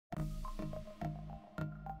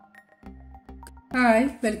Hi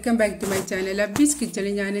welcome back to my channel അബീസ്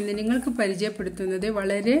കിച്ചണിൽ ഞാൻ ഇന്ന് നിങ്ങൾക്ക് പരിചയപ്പെടുത്തുന്നത്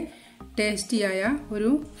വളരെ ടേസ്റ്റിയായ ഒരു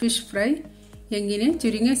ഫിഷ് ഫ്രൈ എങ്ങനെ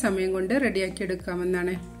ചുരുങ്ങിയ സമയം കൊണ്ട് റെഡിയാക്കി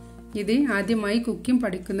എടുക്കാമെന്നാണ്. ഇത് ആദ്യമായി കുക്കിംഗ്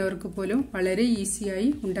പഠിക്കുന്നവർക്ക് പോലും വളരെ ഈസിയായി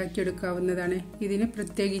ഉണ്ടാക്കിയെടുക്കാവുന്നതാണ്. ഇതിന്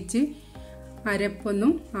പ്രത്യേകിച്ച്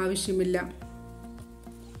അരപ്പൊന്നും ആവശ്യമില്ല.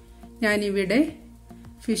 ഞാനിവിടെ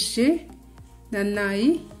ഫിഷ്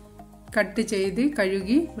നന്നായി കട്ട് ചെയ്ത്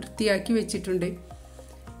കഴുകി വൃത്തിയാക്കി വെച്ചിട്ടുണ്ട്.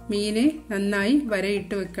 മീന് നന്നായി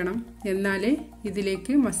വരയിട്ട് വെക്കണം, എന്നാലേ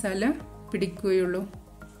ഇതിലേക്ക് മസാല പിടിക്കുകയുള്ളൂ.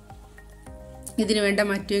 ഇതിനു വേണ്ട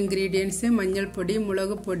മറ്റു ഇൻഗ്രീഡിയൻസ് മഞ്ഞൾപ്പൊടി,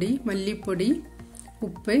 മുളക് പൊടി, മല്ലിപ്പൊടി,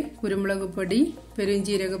 ഉപ്പ്, കുരുമുളക് പൊടി,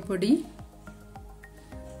 പെരുംജീരകപ്പൊടി,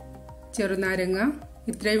 ചെറുനാരങ്ങ,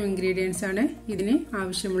 ഇത്രയും ഇൻഗ്രീഡിയൻസ് ആണ് ഇതിന്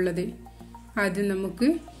ആവശ്യമുള്ളത്. ആദ്യം നമുക്ക്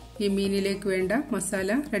ഈ മീനിലേക്ക് വേണ്ട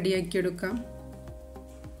മസാല റെഡിയാക്കിയെടുക്കാം.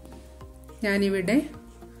 ഞാനിവിടെ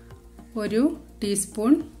 1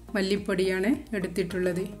 ടീസ്പൂൺ മല്ലിപ്പൊടിയാണ്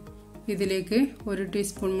എടുത്തിട്ടുള്ളത്. ഇതിലേക്ക് 1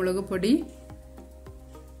 ടീസ്പൂൺ മുളക് പൊടി,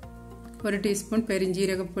 1 ടീസ്പൂൺ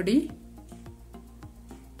പെരുംജീരകപ്പൊടി,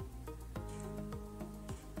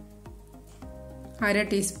 1/2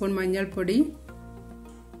 ടീസ്പൂൺ മഞ്ഞൾപ്പൊടി,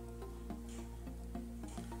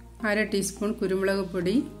 1/2 ടീസ്പൂൺ കുരുമുളക്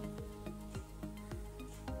പൊടി,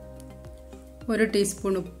 1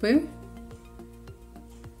 ടീസ്പൂൺ ഉപ്പ്.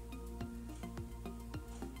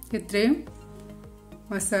 ഇത്രയും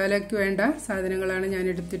മസാലയ്ക്ക് വേണ്ട സാധനങ്ങളാണ് ഞാൻ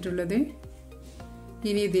എടുത്തിട്ടുള്ളത്.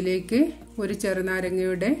 ഇനി ഇതിലേക്ക് 1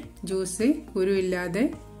 ചെറുനാരങ്ങയുടെ ജ്യൂസ് കുരുവില്ലാതെ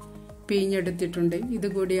പിഴിഞ്ഞെടുത്തിട്ടുണ്ട്.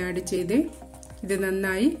 ഇതുകൂടി ആഡ് ചെയ്ത് ഇത്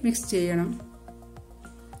നന്നായി മിക്സ് ചെയ്യണം.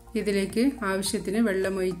 ഇതിലേക്ക് ആവശ്യത്തിന്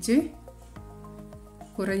വെള്ളമൊഴിച്ച്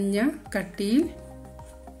കുറഞ്ഞ കട്ടിയിൽ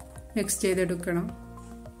മിക്സ് ചെയ്തെടുക്കണം.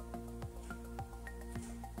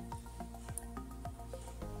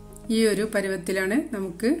 ഈ ഒരു പരുവത്തിലാണ്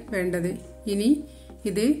നമുക്ക് വേണ്ടത്. ഇനി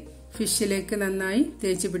ഇത് ഫിഷിലേക്ക് നന്നായി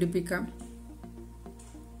തേച്ച് പിടിപ്പിക്കാം.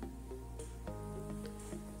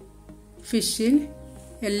 ഫിഷിൽ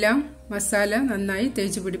എല്ലാം മസാല നന്നായി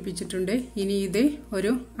തേച്ച് പിടിപ്പിച്ചിട്ടുണ്ട്. ഇനി ഇത്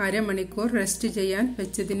ഒരു അരമണിക്കൂർ റെസ്റ്റ് ചെയ്യാൻ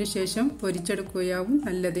വെച്ചതിന് ശേഷം പൊരിച്ചെടുക്കുകയാവും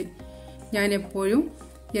നല്ലത്. ഞാൻ എപ്പോഴും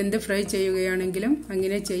എന്ത് ഫ്രൈ ചെയ്യുകയാണെങ്കിലും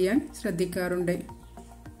അങ്ങനെ ചെയ്യാൻ ശ്രദ്ധിക്കാറുണ്ട്.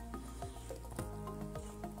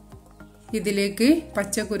 ഇതിലേക്ക്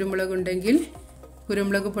പച്ച കുരുമുളക് ഉണ്ടെങ്കിൽ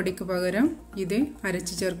കുരുമുളക് പൊടിക്ക് പകരം ഇത്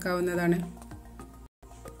അരച്ച് ചേർക്കാവുന്നതാണ്.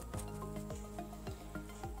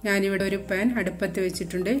 ഞാനിവിടെ ഒരു പാൻ അടുപ്പത്ത്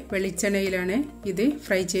വെച്ചിട്ടുണ്ട്. വെളിച്ചെണ്ണയിലാണ് ഇത്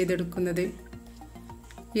ഫ്രൈ ചെയ്തെടുക്കുന്നത്.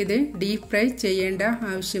 ഇത് ഡീപ്പ് ഫ്രൈ ചെയ്യേണ്ട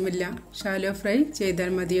ആവശ്യമില്ല, ഷാലോ ഫ്രൈ ചെയ്താൽ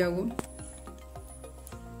മതിയാകും.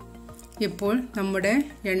 ഇപ്പോൾ നമ്മുടെ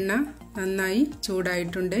എണ്ണ നന്നായി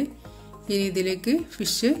ചൂടായിട്ടുണ്ട്. ഇനി ഇതിലേക്ക്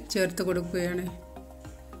ഫിഷ് ചേർത്ത് കൊടുക്കുകയാണ്.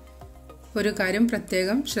 ഒരു കാര്യം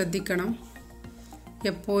പ്രത്യേകം ശ്രദ്ധിക്കണം,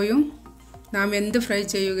 എപ്പോഴും നാം എന്ത് ഫ്രൈ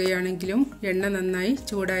ചെയ്യുകയാണെങ്കിലും എണ്ണ നന്നായി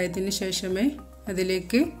ചൂടായതിന് ശേഷമേ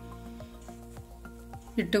അതിലേക്ക്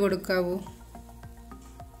ഇട്ട് കൊടുക്കാവൂ.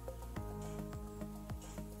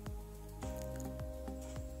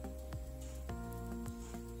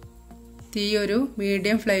 തീ ഒരു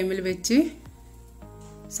മീഡിയം ഫ്ലെയിമിൽ വെച്ച്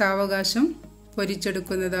സാവകാശം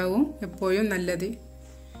പൊരിച്ചെടുക്കുന്നതാവും എപ്പോഴും നല്ലത്.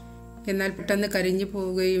 എന്നാൽ പെട്ടെന്ന് കരിഞ്ഞു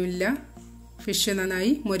പോവുകയുമില്ല, ഫിഷ്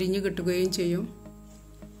നന്നായി മൊരിഞ്ഞു കിട്ടുകയും ചെയ്യും.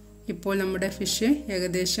 ഇപ്പോൾ നമ്മുടെ ഫിഷ്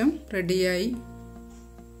ഏകദേശം റെഡിയായി.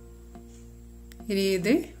 ഇനി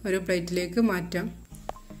ഇത് ഒരു പ്ലേറ്റിലേക്ക് മാറ്റാം.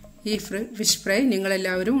 ഈ ഫിഷ് ഫ്രൈ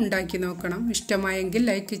നിങ്ങളെല്ലാവരും ഉണ്ടാക്കി നോക്കണം. ഇഷ്ടമായെങ്കിൽ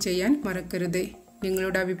ലൈക്ക് ചെയ്യാൻ മറക്കരുത്.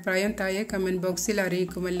 നിങ്ങളുടെ അഭിപ്രായം താഴെ കമൻറ്റ് ബോക്സിൽ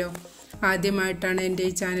അറിയിക്കുമല്ലോ. ആദ്യമായിട്ടാണ് എൻ്റെ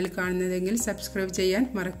ഈ ചാനൽ കാണുന്നതെങ്കിൽ സബ്സ്ക്രൈബ് ചെയ്യാൻ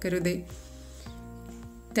മറക്കരുത്.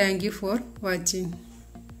 Thank you for watching.